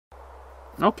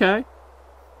Okay.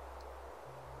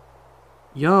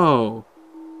 Yo.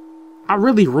 I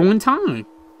really ruined time.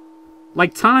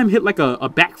 Like, time hit like a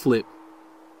backflip.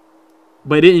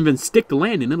 But it didn't even stick the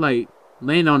landing. It, like,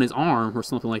 landed on his arm or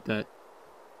something like that.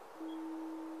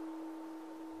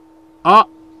 Oh.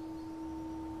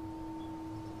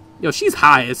 Yo, she's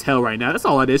high as hell right now. That's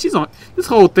all it is. She's on this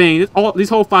whole thing. These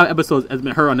whole 5 episodes has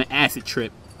been her on an acid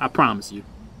trip. I promise you.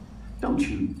 Don't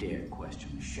you dare question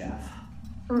the chef.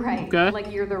 Right. Okay.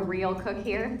 Like you're the real cook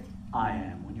here? I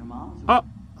am when your mom's. Oh.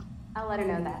 I'll let her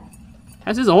know that.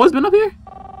 Has this always been up here?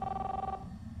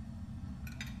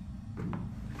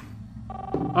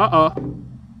 Uh-oh.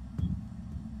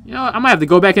 You know what? I might have to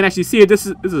go back and actually see if this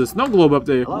is a snow globe up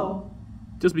there. Hello?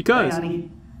 Just because. Hey,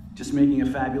 honey. Just making a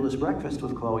fabulous breakfast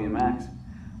with Chloe and Max.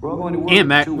 We're all going to work. And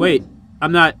Max, in 2 wait. weeks.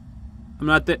 I'm not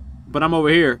there, but I'm over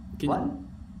here. What?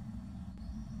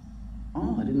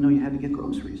 Oh, I didn't know you had to get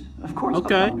groceries. Of course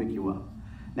Okay. I'll come pick you up.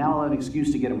 Now I'll have an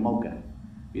excuse to get a mocha.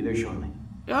 Be there shortly.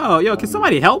 Yo, can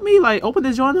somebody help me? Like, open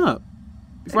this joint up.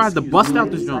 Before I have to Excuse bust me, out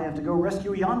this ladies, I joint. have to go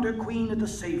rescue yonder queen at the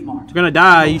Save Mart. You're gonna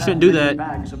die. You We'll shouldn't have do many that.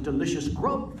 Bags of delicious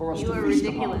grub for us You to are feast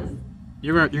ridiculous. upon.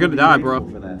 You're You'll gonna be die, grateful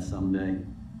bro. for that someday.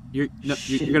 You're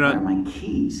Shit, gonna. where are my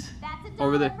keys? That's $1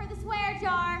 Over there. for the swear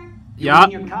jar. Yeah.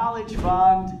 In your college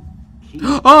fund. Keys.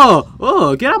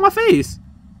 Oh, get out of my face.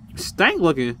 You stank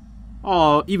looking.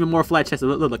 Oh, even more flat chested.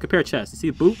 Look, compare chest. You see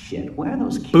the boot? Shit, where are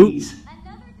those Boot. keys?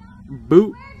 Another $1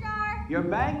 Boot. swear jar. You're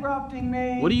bankrupting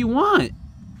me. What do you want?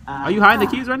 Are you hiding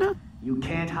the keys right now? You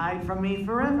can't hide from me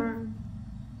forever.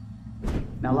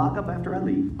 Now lock up after I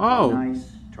leave. Oh. Be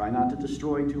nice. Try not to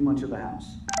destroy too much of the house.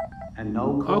 And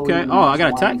no Chloe Okay. and Oh, I Max got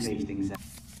a wine text tastings.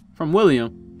 from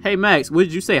William. Hey, Max, what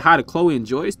did you say? Hi to Chloe and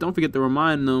Joyce. Don't forget to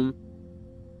remind them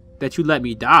that you let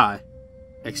me die.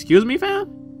 Excuse me, fam?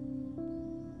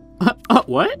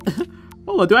 What?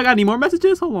 Hold on. Do I got any more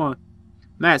messages? Hold on.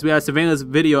 Max, we have surveillance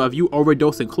video of you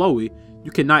overdosing Chloe.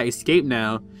 You cannot escape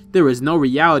now. There is no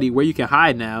reality where you can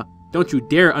hide now. Don't you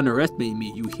dare underestimate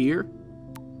me, you hear?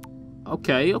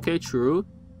 Okay, true.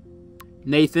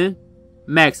 Nathan,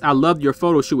 Max, I loved your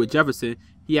photo shoot with Jefferson.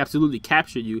 He absolutely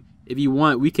captured you. If you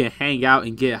want, we can hang out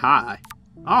and get high.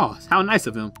 Oh, how nice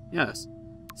of him. Yes.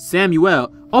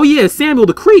 Samuel. Oh yeah, Samuel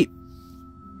the creep.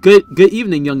 Good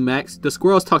evening, young Max. The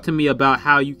squirrels talk to me about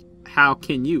how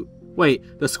can you?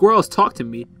 Wait, the squirrels talk to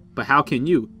me, but how can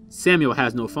you? Samuel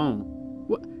has no phone.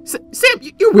 What? Sam,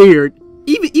 you're weird.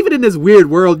 Even in this weird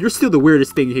world, you're still the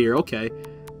weirdest thing here. Okay.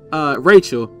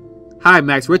 Rachel. Hi,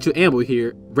 Max. Rachel Amber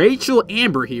here.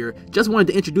 Just wanted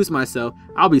to introduce myself.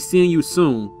 I'll be seeing you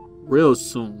soon. Real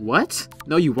soon. What?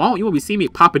 No, you won't. You won't be seeing me.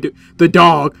 Papa the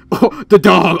dog. Oh, the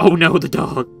dog. Oh, no, the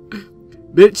dog.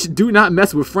 Bitch, do not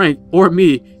mess with Frank or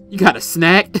me. You got a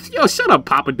snack? Yo, shut up,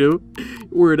 Papa Do.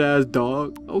 Weird ass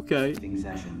dog. Okay.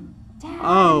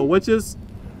 Oh, what's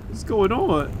going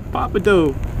on? Papa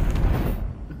Do.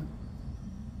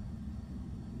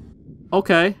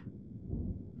 Okay.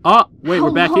 Oh, wait,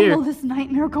 we're back here. How long will this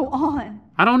nightmare go on?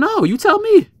 I don't know. You tell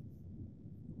me.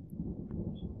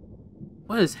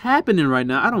 What is happening right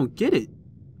now? I don't get it.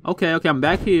 Okay, I'm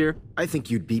back here. I think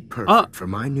you'd be perfect for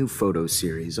my new photo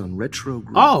series on retro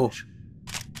grunge.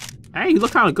 Hey, you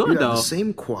look kind of good, you have though. The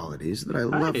same qualities that I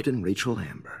loved in Rachel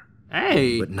Amber.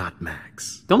 Hey. But not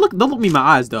Max. Don't look me in my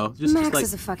eyes, though. Just Max like...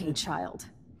 is a fucking child.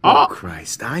 Oh,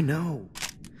 Christ, I know.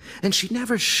 And she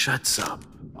never shuts up.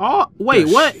 Oh, wait,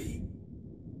 Does what? she?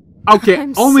 Okay,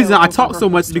 I'm only reason so I talk so over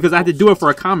much is because I had to do it for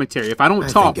a commentary. If I don't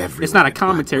talk, think it's not a everyone in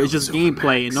commentary. It's Blackwell's just over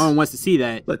gameplay, and Max. no one wants to see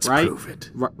that. Let's right? prove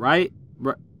it. Right?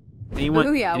 Anyone?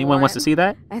 Booyah, Anyone wants to Warren. see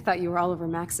that? I thought you were all over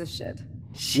Max's shit.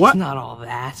 She's What? not all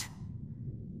that.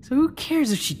 So who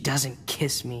cares if she doesn't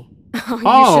kiss me? Oh, you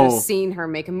Oh. should have seen her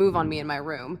make a move on me in my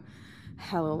room.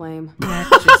 Hella lame. Max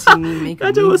just seen me make a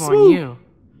That dude was move on smooth. you.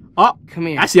 Oh, Come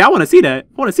here. actually, I want to see that.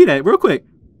 real quick.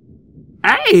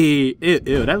 Hey, ew,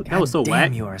 that was so Damn,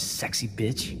 whack. you are a sexy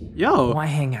bitch. Yo, Why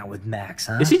hang out with Max,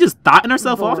 huh? is she just thotting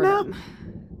herself off now? Boredom.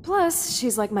 Plus,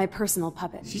 she's like my personal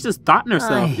puppet. She's just thotting I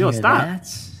herself. Yo, hear stop. that.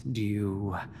 Do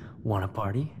you want a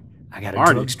party? I got a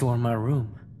Party? drugstore in my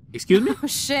room. Excuse me? Oh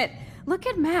shit! Look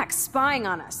at Max spying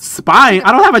on us. Spying?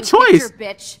 I don't have a choice. Picture,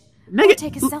 bitch. Nigga, Go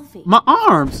take a selfie. My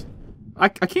arms. I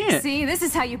can't. See, this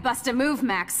is how you bust a move,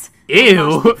 Max. Ew.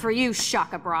 Mosh pit for you,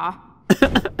 Shaka Bra.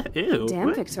 Ew. Damn,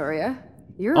 what? Victoria,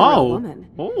 you're a real woman.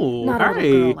 Oh, Not a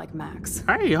hey. little girl like Max.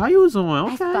 Hey, how you doing? I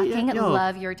Okay, fucking yo.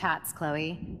 love your tats,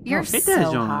 Chloe. You're Hit that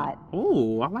so joint. hot.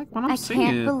 Oh, I like what I'm I seeing.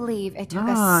 can't believe it took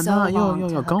us so long to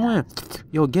yo, hook go in. up.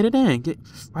 Yo, get it in. Get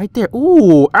right there.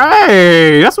 Ooh,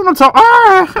 hey, that's what I'm talking.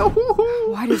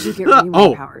 Why did you get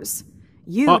rewind powers?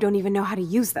 You don't even know how to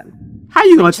use them. How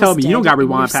you gonna Rachel's tell me you don't dead got and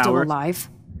rewind you're still power? alive.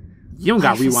 You don't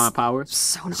got Life is rewind power.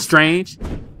 So not Strange.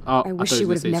 Oh, I wish thought she you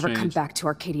would was have gonna say never come Strange. back to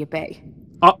Arcadia Bay.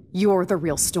 Oh, You're the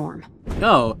real Storm.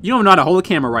 yo, you don't know how to hold the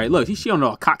camera right. Look, she don't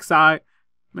know a cock side.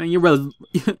 Man, your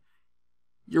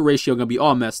ratio gonna be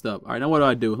all messed up. All right, now what do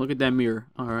I do? Look at that mirror.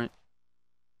 All right.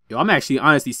 Yo, I'm actually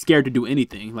honestly scared to do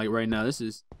anything like right now. This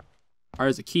is. All right,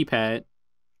 there's a keypad.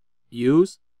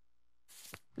 Use.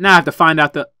 Now I have to find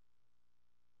out the.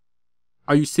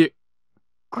 Are you serious?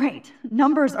 Great.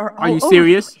 Numbers are all Are you over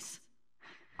serious? the place.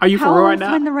 Are you for How real will right I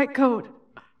now? find the right code?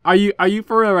 Are you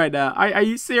for real right now? Are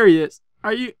you serious?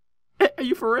 Are you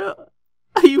for real?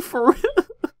 Are you for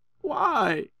real?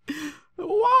 Why?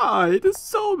 Why? There's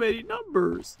so many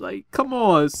numbers. Like, come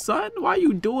on, son. Why are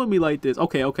you doing me like this?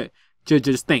 Okay.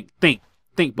 Just think,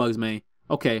 BuGzMAIN.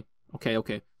 Okay.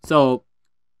 So,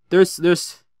 there's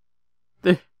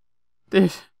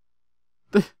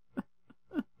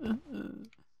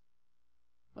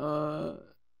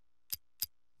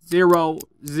 0,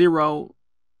 0,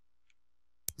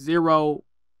 0.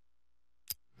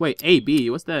 Wait, AB.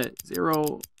 What's that?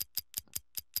 0,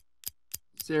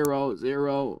 0,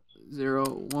 0, 0,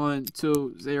 1,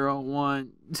 2, 0,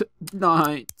 1,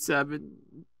 9, 7,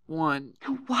 1.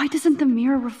 Why doesn't the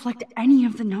mirror reflect any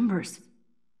of the numbers?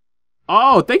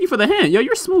 Oh, thank you for the hint. Yo,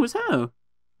 you're smooth as hell.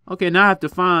 Okay, now I have to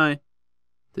find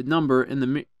the number in the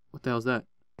mirror. What the hell is that?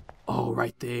 Oh,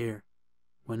 right there.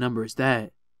 What number is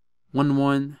that?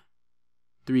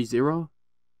 1130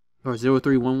 or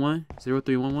 0311?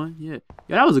 0311? Yeah.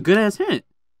 Yeah, that was a good ass hint.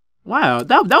 Wow,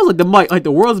 that was like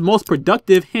the world's most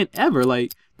productive hint ever.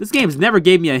 Like, this game's never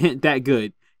gave me a hint that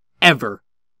good. Ever.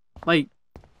 Like,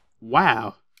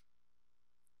 wow.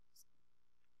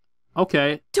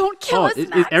 Okay. Don't kill us, is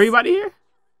Max. everybody here?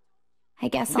 I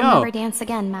guess Yo. I'll never dance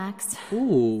again, Max.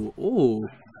 Ooh.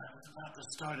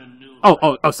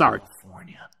 Oh, sorry.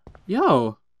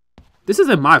 Yo. This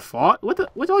isn't my fault.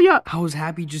 What all y'all? I was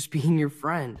happy just being your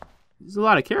friend. There's a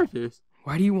lot of characters.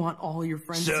 Why do you want all your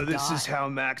friends to die? So this is how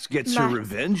Max gets her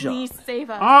revenge on. Please save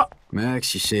us. Oh,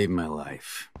 Max, you saved my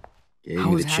life. Gave I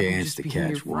me was the happy chance just to being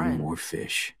catch your one friend. more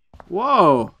fish.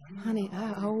 whoa. Honey,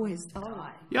 I always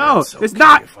thought. Yo, That's it's okay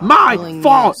not if I'm my feeling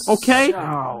fault, this. okay?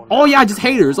 Oh, All y'all just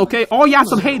haters, okay? All y'all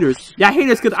some haters. Y'all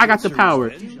haters because I got the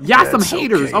power. Y'all some That's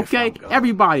haters, okay okay? if I'm gone.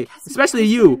 Everybody, especially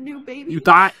you. New baby. You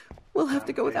thought? We'll have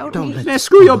to go without Don't me. let Man, the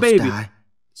screw your squirrels baby. die.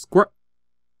 Squirt.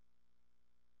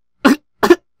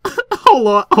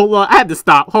 Hold on. I had to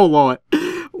stop. Hold on.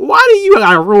 Why do you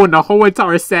gotta ruin the whole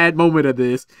entire sad moment of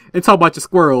this and talk about your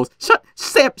squirrels? Shut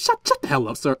the hell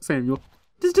up, Sir Samuel.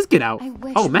 Just get out. I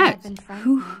wish Oh, we had Max. been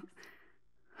friends.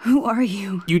 Who are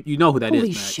you? You know who that is,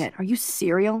 Holy Max. shit, are you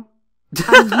cereal?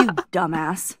 I'm you,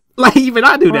 dumbass. Like, even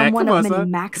I do Or that. I'm one Come of on, many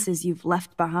son. Maxes you've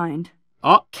left behind.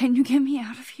 Oh, Can you get me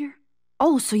out of here?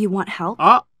 Oh, so you want help?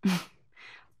 oh.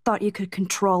 Thought you could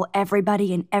control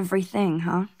everybody and everything,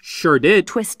 huh? Sure did.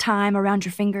 Twist time around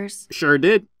your fingers? Sure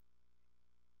did.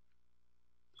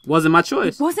 Wasn't my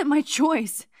choice. It wasn't my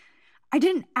choice. I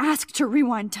didn't ask to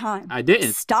rewind time. I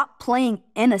didn't. Stop playing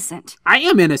innocent. I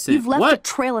am innocent. You've left a What?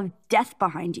 trail of death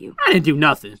behind you. I didn't do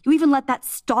nothing. You even let that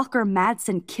stalker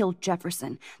Madsen kill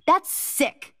Jefferson. That's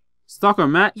sick. Stalker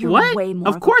Matt? You're What? way more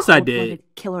Of course a I cold-blooded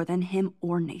did. killer than him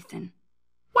or Nathan.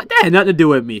 What? That had nothing to do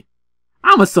with me.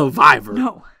 I'm a survivor.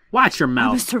 No, Watch your I'm a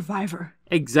mouth. survivor.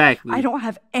 Exactly. I don't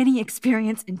have any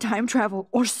experience in time travel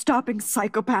or stopping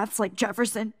psychopaths like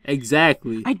Jefferson.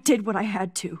 Exactly. I did what I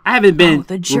had to. I haven't been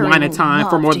the jury rewinding will time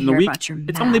for love more to than a hear week. about your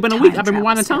It's mad only been a week. time I've been travel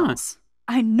rewinding time. skills.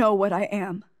 I know what I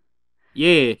am.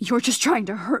 Yeah. You're just trying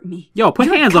to hurt me. Yo, put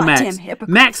You're a hands on Max. goddamn hypocrite.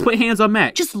 Max, put hands on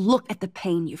Max. Just look at the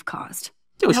pain you've caused.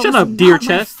 Yo, That shut was up, dear not my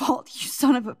chest. fault, you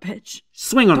son of a bitch.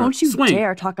 Swing on her. Don't you Swing.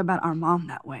 dare talk about our mom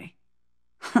that way.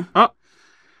 Oh,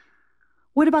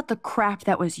 What about the crap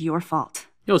that was your fault?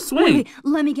 yo, swing. Wait,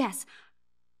 let me guess.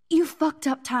 You fucked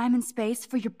up time and space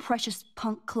for your precious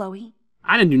punk Chloe?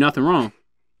 I didn't do nothing wrong.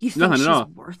 You think Nothing she's at all.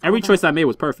 worth Every all choice that? I made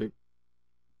was perfect.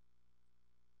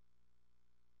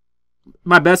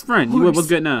 My best friend. You Horse. what's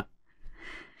good now?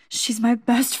 She's my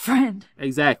best friend.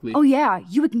 Exactly. Oh yeah,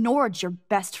 you ignored your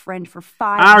best friend for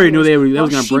 5 I already years knew they was while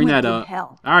gonna she bring went that through up.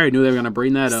 Hell. I already knew they were gonna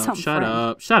bring that up. Some Shut friend.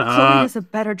 up. Shut Chloe up. does a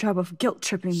better job of guilt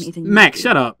tripping me than you Max, do.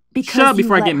 shut up. Because Shut up you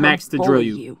before I let get her Max to drill bully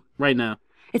you. Right now.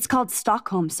 It's called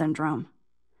Stockholm Syndrome.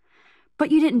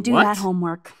 But you didn't do What? that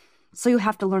homework, so you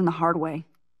have to learn the hard way.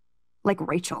 Like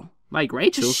Rachel. Like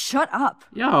Rachel. Just shut up.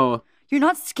 Yo. You're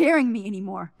not scaring me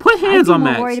anymore. Put hands I'd be on more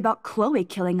Max. worried about Chloe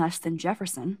killing us than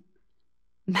Jefferson.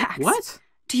 Max. What?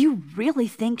 Do you really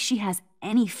think she has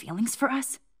any feelings for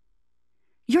us?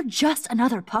 You're just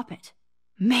another puppet.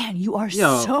 Man, you are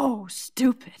Yo. so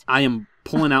stupid. I am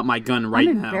pulling out my gun right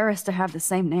I'm now. embarrassed to have the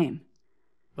same name.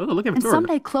 Oh, look at And Victoria.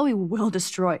 someday Chloe will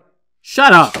destroy.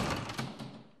 Shut up.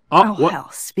 Oh, what? hell.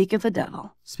 Speak of the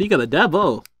devil. Speak of the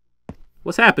devil.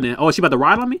 What's happening? Oh, is she about to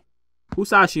ride on me? Whose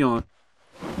side is she on?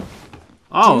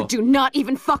 Oh. You do not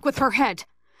even fuck with her head.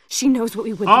 She knows what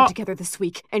we went through together this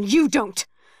week, and you don't.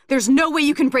 There's no way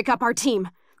you can break up our team.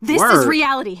 This is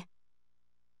reality.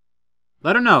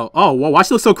 Let her know. Oh, well, why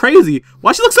she look so crazy?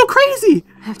 Why she look so crazy?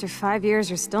 After 5 years,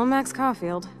 you're still Max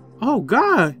Caulfield. Oh,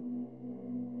 God.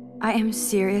 I am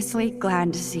seriously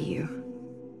glad to see you.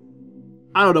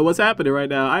 I don't know what's happening right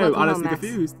now. I am Welcome home, honestly Max.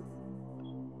 confused.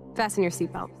 Fasten your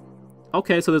seatbelt.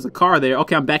 Okay, so there's a car there.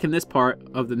 Okay, I'm back in this part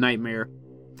of the nightmare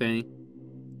thing.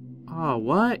 Oh,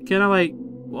 what? Can I, like,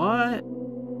 what?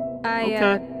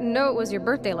 I know it was your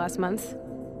birthday last month.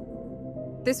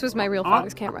 This was my real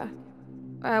father's camera.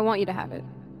 I want you to have it.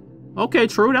 Okay,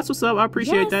 true. That's what's up. I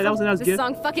appreciate that. That was a nice This gift.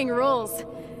 song fucking rules.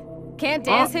 Can't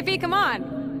dance, hippie? Come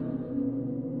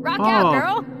on. Rock out,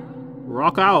 girl.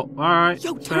 Rock out. All right.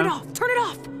 Yo, turn it off. Turn it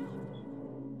off.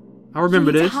 I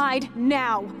remember you need this. To hide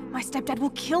now. My stepdad will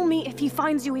kill me if he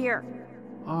finds you here.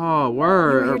 Oh,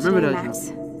 word. I remember today, that. Max.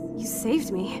 You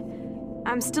saved me.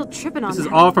 I'm still tripping on This is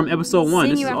that. all from episode 1. Seeing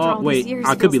This you is after all. all Wait, these years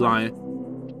I could be feels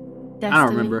lying. Destiny. I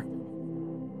don't remember.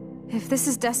 If this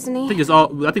is destiny, I think it's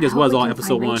all. I think this I hope was we all can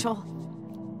episode find 1.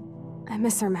 Rachel. I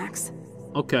miss her, Max.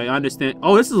 Okay, I understand.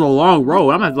 Oh, this is a long road.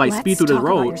 I'm gonna like speed through this Let's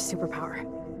talk about road. your superpower.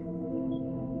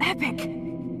 Epic.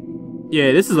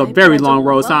 Yeah, this is a very long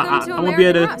road, so I won't be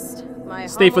able to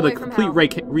stay for the complete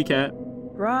recap.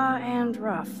 Raw and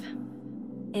rough.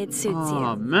 It suits you.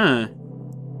 Oh man.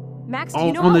 Max, do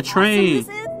you know on how the train.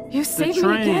 awesome this is? You saved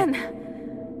me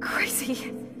again.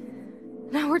 Crazy.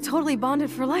 Now we're totally bonded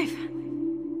for life.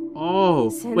 Oh,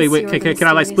 Since wait, you're the can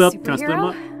I like split up? mysterious Can I split them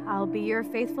up? superhero, I'll be your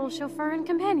faithful chauffeur and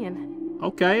companion.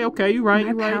 Okay, you right,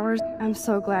 you right. Powers. I'm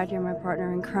so glad you're my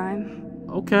partner in crime.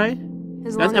 Okay.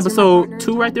 As That's long as you're my episode partner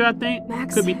 2 in right there, I think.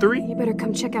 Max, Could be 3. You better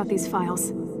come check out these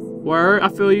files. Word, I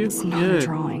feel you. It's not a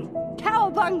drawing.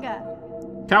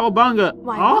 Cowabunga! Cowabunga.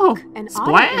 Why, Oh, look, an eye in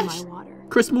splash. my water.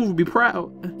 Chris Moore would be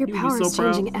proud. Your He would power be is so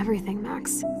proud. changing everything,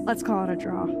 Max. Let's call it a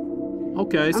draw.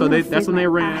 Okay, so that's when they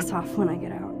ran. Ass off when I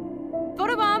get out.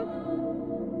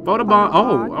 Photobomb! Photobomb.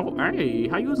 Oh, hey,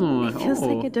 how you doing? It feels like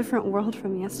Oh, a different world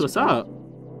from yesterday. what's up?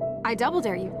 I double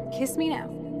dare you. Kiss me now.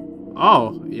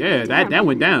 Oh, yeah, that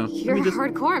went down. You're Let me just,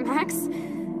 hardcore, Max.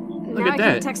 Look Now at I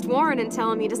that. can text Warren and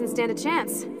tell him he doesn't stand a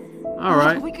chance. all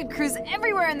right. We could cruise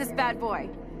everywhere in this bad boy.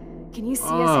 Can you see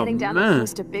Oh, us heading down man. the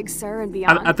coast to Big Sur and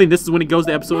beyond? I think this is when it goes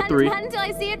to episode 3. Not until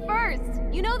I see it first.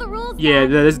 You know the rules. Yeah,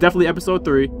 Dad. that is definitely episode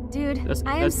 3. Dude, That's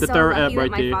I am the so third lucky ep that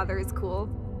right my there. father is cool.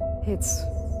 It's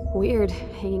weird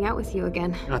hanging out with you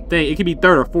again. I think it could be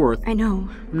 3rd or 4th. I know.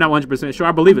 I'm not 100% sure.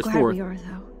 I believe it's Glad 4th. we are,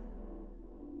 though.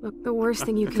 Look, the worst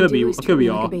thing you It can could be- do is it could treat be me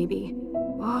like all. a baby.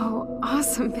 Whoa,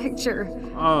 awesome picture.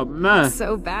 Oh man.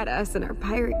 So badass in our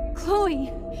pirate.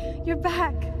 Chloe, you're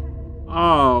back.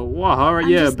 Oh wow. All right.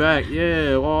 I'm Yeah. just- Back.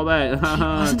 Yeah. All that.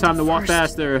 wasn't Time the to walk first.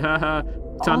 faster.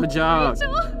 Time to jog.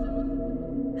 Rachel?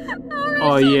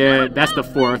 Oh yeah. That's the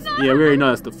 4th. Yeah. We already know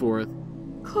that's the 4th.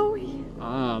 Chloe.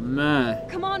 Oh man.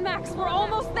 Come on, Max, we're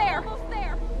almost there.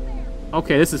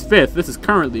 Okay. This is 5th. This is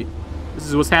currently. This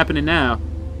is what's happening now.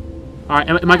 All right.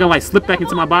 Am I gonna like slip back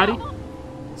into my body?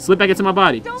 Slip back into my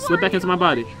body. Slip back into my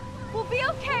body. We'll be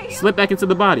okay. Slip back into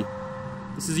the body.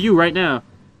 This is you right now.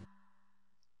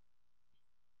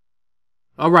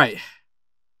 All right.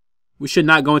 We should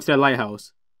not go into that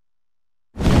lighthouse.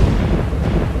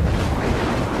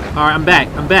 All right, I'm back.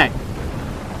 I'm back.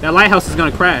 That lighthouse is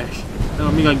gonna crash.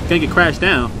 I mean, gonna get crashed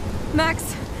down.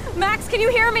 Max, can you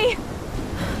hear me?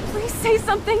 Please say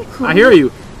something. I hear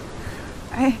you.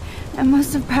 I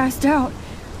must have passed out.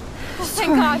 Oh,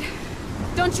 thank God.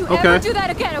 Don't you Okay. ever do that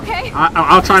again, okay?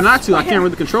 I'll try not to. I can't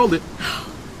really control it.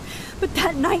 But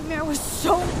that nightmare was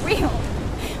so real.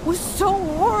 It was so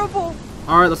horrible.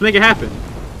 All right, let's make it happen.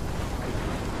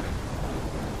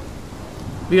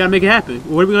 We gotta make it happen.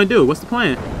 What are we gonna do? What's the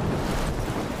plan?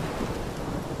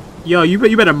 Yo, you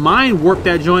better mind warp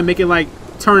that joint, make it like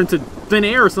turn into thin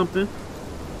air or something.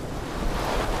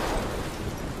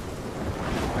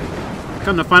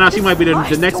 Come to find out, she might be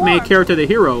the next main character of the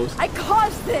heroes. I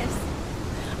caused this.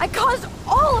 I caused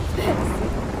all of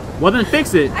this. Well, then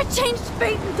fix it. I changed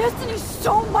fate and destiny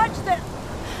so much that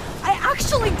I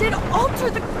actually did alter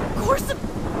the course of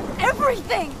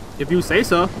everything. If you say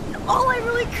so. All I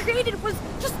really created was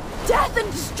just death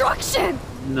and destruction.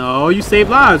 No, you saved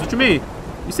lives. What you mean?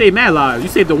 You saved mad lives. You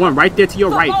saved the one right there to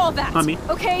your Fuck right, all of that, homie.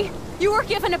 okay? You were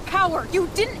given a power. You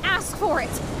didn't ask for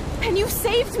it. And you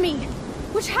saved me.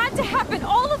 Which had to happen.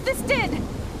 All of this did.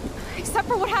 Except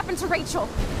for what happened to Rachel.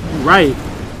 Right.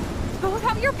 But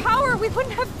without your power, we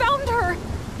wouldn't have found her.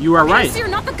 You are right. Yes, you're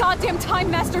not the goddamn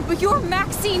Time Master, but you're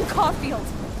Maxine Caulfield.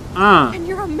 And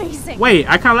you're amazing. Wait,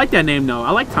 I kind of like that name though.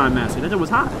 I like Time Master. That was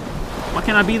hot. Why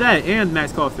can't I be that and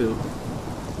Max Caulfield?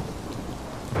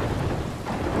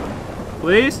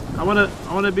 Please, I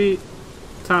wanna be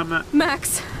Time Master.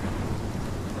 Max,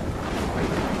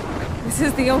 this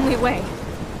is the only way.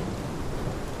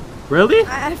 Really?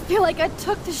 I feel like I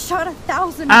took the shot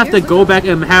 1,000 years I have to go ago. back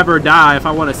and have her die if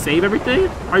I want to save everything?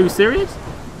 Are you serious?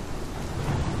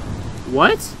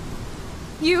 What?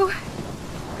 You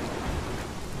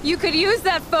could use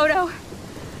that photo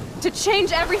to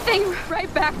change everything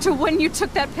right back to when you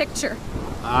took that picture.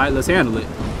 Alright, let's handle it.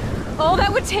 All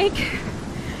that would take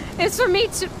is for me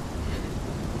to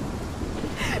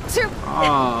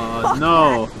Oh,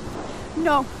 no.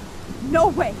 No, no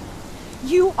way.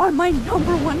 You are my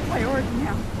 #1 priority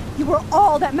now. You are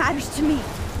all that matters to me.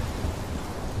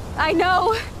 I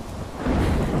know.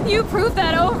 You prove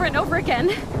that over and over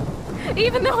again.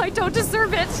 Even though I don't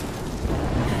deserve it.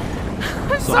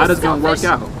 So how does it gonna work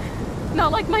out?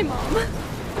 Not like my mom.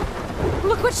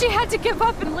 Look what she had to give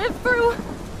up and live through.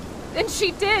 And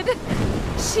she did.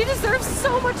 She deserves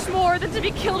so much more than to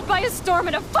be killed by a storm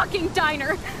in a fucking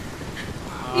diner.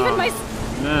 Even my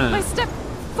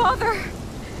stepfather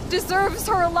deserves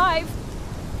her alive.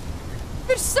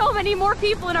 There's so many more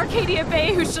people in Arcadia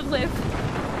Bay who should live.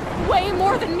 Way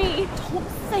more than me. Don't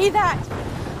say that.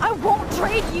 I won't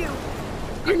trade you.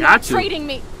 You're not trading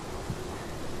me.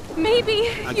 Maybe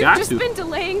you've just to. been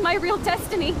delaying my real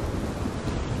destiny.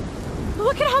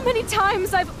 Look at how many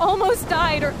times I've almost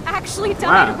died or actually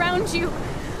died around you.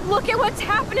 Look at what's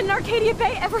happened in Arcadia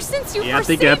Bay ever since you first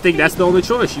saved I think that's the only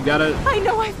choice. You gotta. I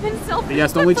know I've been selfish.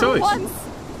 That's the only choice. Once,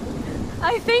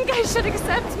 I think I should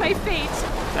accept my fate.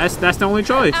 That's the only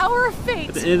choice. Our fate.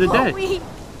 At the end of the day.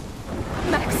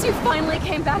 Max, you finally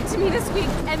came back to me this week,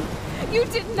 and you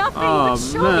did nothing but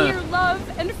show me your love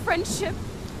and friendship.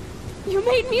 You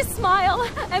made me smile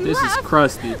and laugh. This is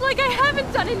crusty. Like I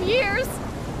haven't done in years.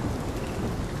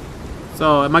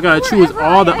 So, am I gonna choose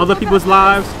all the other people's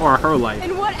lives or her life?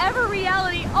 In whatever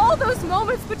reality, all those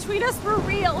moments between us were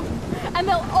real, and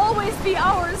they'll always be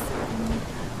ours.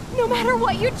 No matter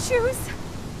what you choose.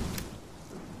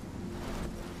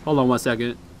 Hold on 1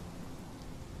 second.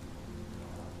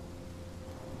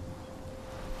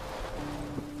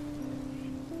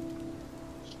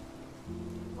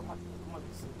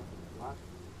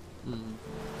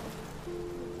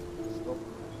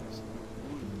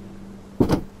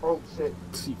 Oh shit.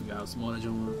 You got how small that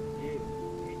joint was.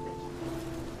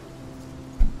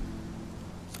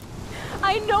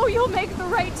 I know you'll make the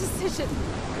right decision.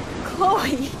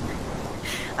 Chloe,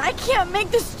 I can't make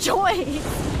this choice.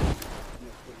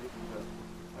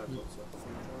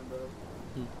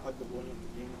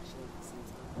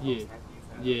 Yeah.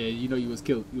 Yeah, you know you was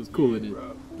cool in it.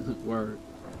 Word.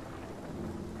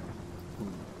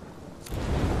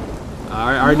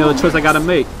 I already know the choice I gotta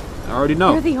make. I already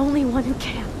know. You're the only one who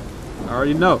can. I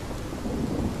already know.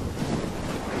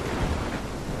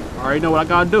 I already know what I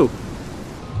gotta do.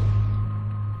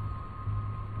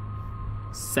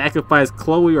 Sacrifice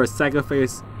Chloe or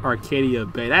sacrifice Arcadia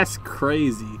Bay? That's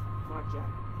crazy.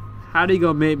 How they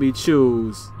gonna make me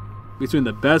choose between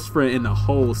the best friend in the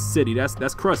whole city?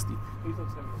 That's crusty.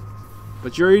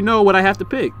 But you already know what I have to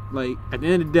pick. Like, at the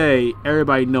end of the day,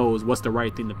 everybody knows what's the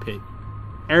right thing to pick.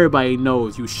 Everybody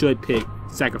knows you should pick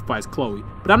sacrifice Chloe.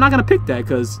 But I'm not gonna pick that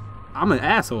because I'm an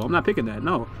asshole. I'm not picking that,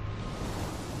 no.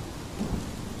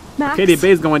 Max, Arcadia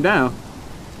Bay's going down.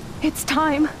 it's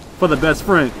time. For the best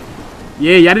friend.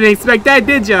 Yeah, y'all didn't expect that,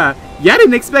 did y'all? Y'all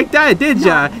didn't expect that, did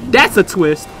y'all? That's a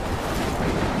twist.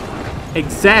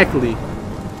 Exactly.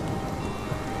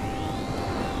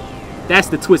 That's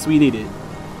the twist we needed.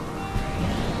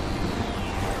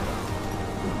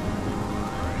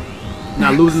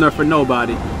 Not losing her for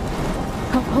nobody.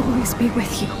 I'll always be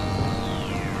with you.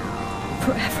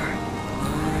 Forever.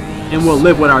 And we'll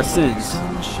live with our sins.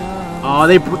 Oh,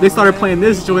 they started playing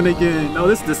this joint again. No,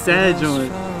 this is the sad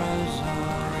joint.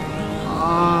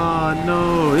 Oh,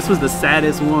 no. This was the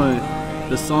saddest one.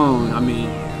 The song, I mean.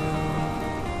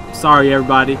 Sorry,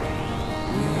 everybody.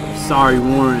 Sorry,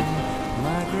 Warren.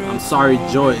 I'm sorry,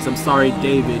 Joyce. I'm sorry,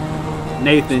 David.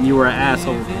 Nathan, you were an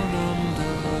asshole.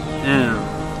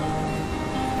 Damn.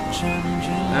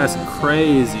 That's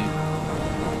crazy.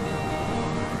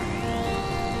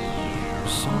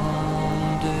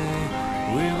 Someday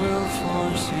we will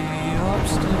foresee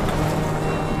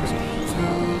obstacles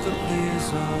through the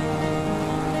blizzard.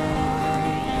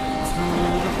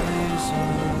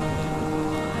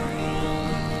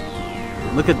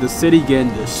 Look at the city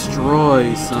getting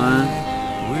destroyed, son.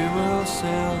 We will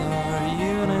sail our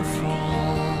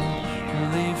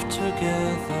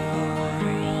together,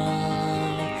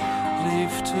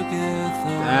 live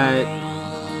together. That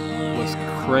was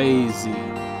crazy.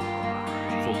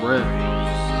 For real.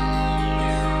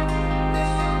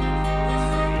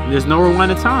 There's no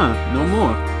rewinding time. No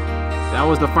more. That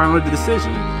was the final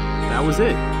decision. That was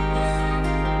it.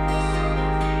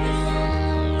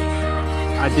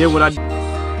 I did what I...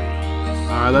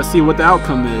 Alright, let's see what the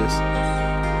outcome is.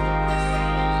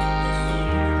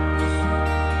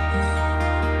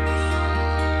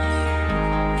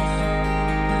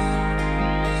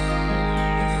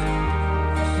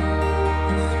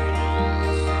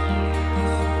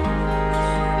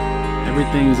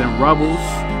 Everything's in rubbles.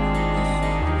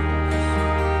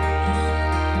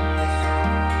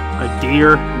 A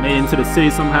deer made into the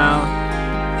city somehow.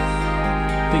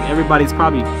 I think everybody's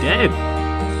probably dead.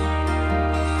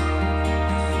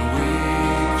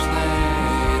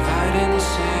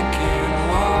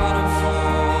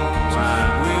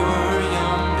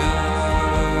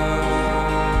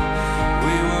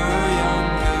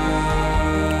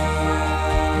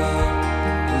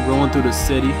 Rolling through the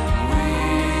city.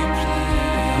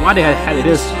 Why they had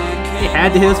this? They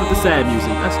had to hit us with the sad music.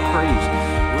 That's crazy.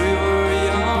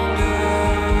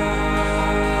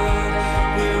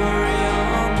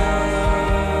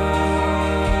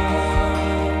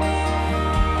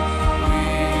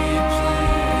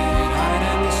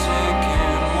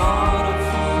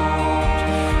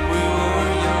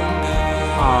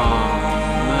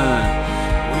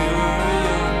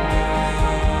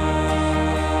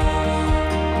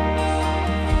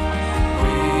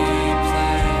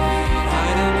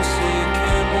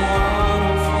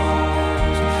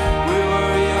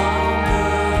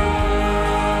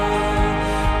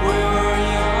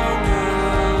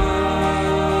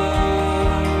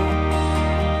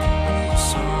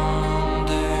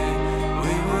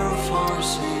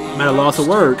 At a loss of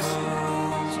words.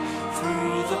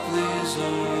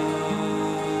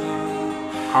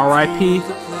 R.I.P.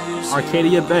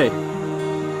 Arcadia Bay.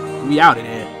 We out of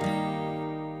there.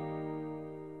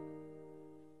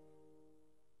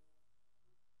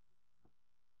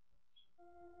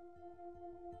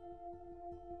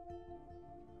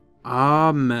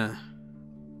 Ah, man.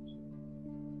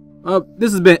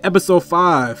 This has been episode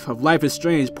 5 of Life is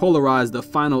Strange Polarized, the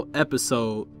final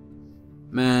episode.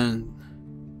 Man.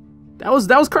 That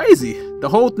was crazy. The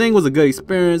whole thing was a good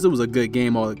experience. It was a good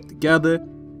game all together.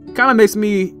 Kind of makes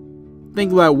me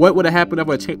think like what would have happened if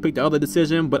I picked the other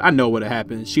decision, but I know what would have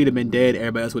happened. She'd have been dead.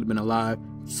 Everybody else would have been alive.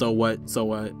 So what? So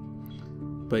what?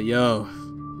 But yo,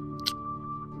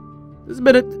 this has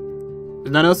been it. There's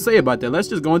nothing else to say about that. Let's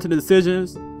just go into the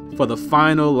decisions for the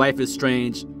final Life is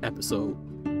Strange episode.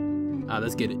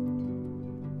 Let's get it.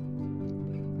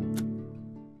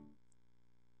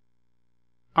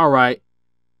 All right.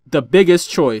 The biggest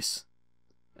choice,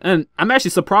 and I'm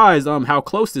actually surprised how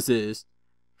close this is.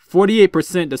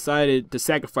 48% decided to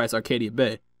sacrifice Arcadia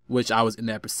Bay, which I was in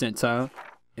that percentile,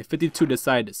 and 52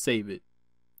 decided to save it,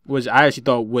 which I actually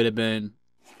thought would have been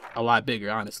a lot bigger,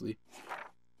 honestly.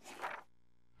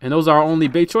 And those are our only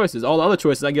big choices. All the other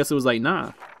choices, I guess it was like,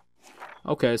 nah.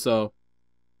 Okay, so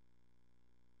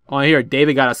on here,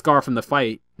 David got a scar from the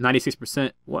fight,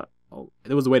 96%. What? Oh,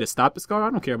 there was a way to stop the scar? I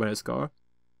don't care about his scar.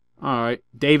 Alright,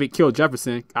 David killed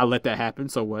Jefferson. I let that happen,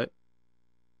 so what?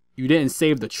 You didn't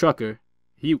save the trucker.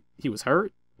 He was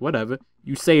hurt? Whatever.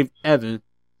 You saved Evan.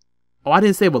 Oh, I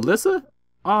didn't save Alyssa?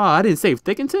 Oh, I didn't save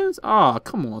Thickingtons? Oh,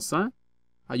 come on, son.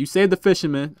 You saved the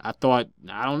fisherman. I thought,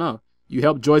 I don't know. You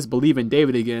helped Joyce believe in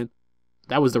David again.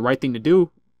 That was the right thing to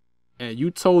do. And you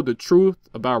told the truth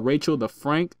about Rachel to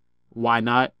Frank. Why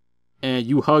not? And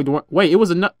you hugged... Wait, it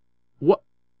was enough... What?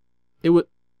 It was...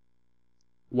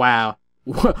 Wow.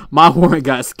 My Warren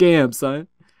got scammed, son.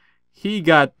 He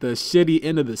got the shitty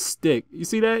end of the stick. You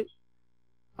see that?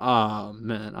 Oh,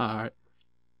 man. Alright.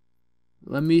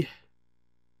 Let me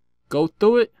go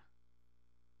through it.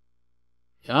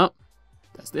 Yup.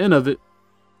 That's the end of it.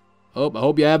 I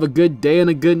hope you have a good day and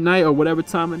a good night or whatever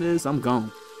time it is. I'm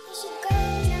gone.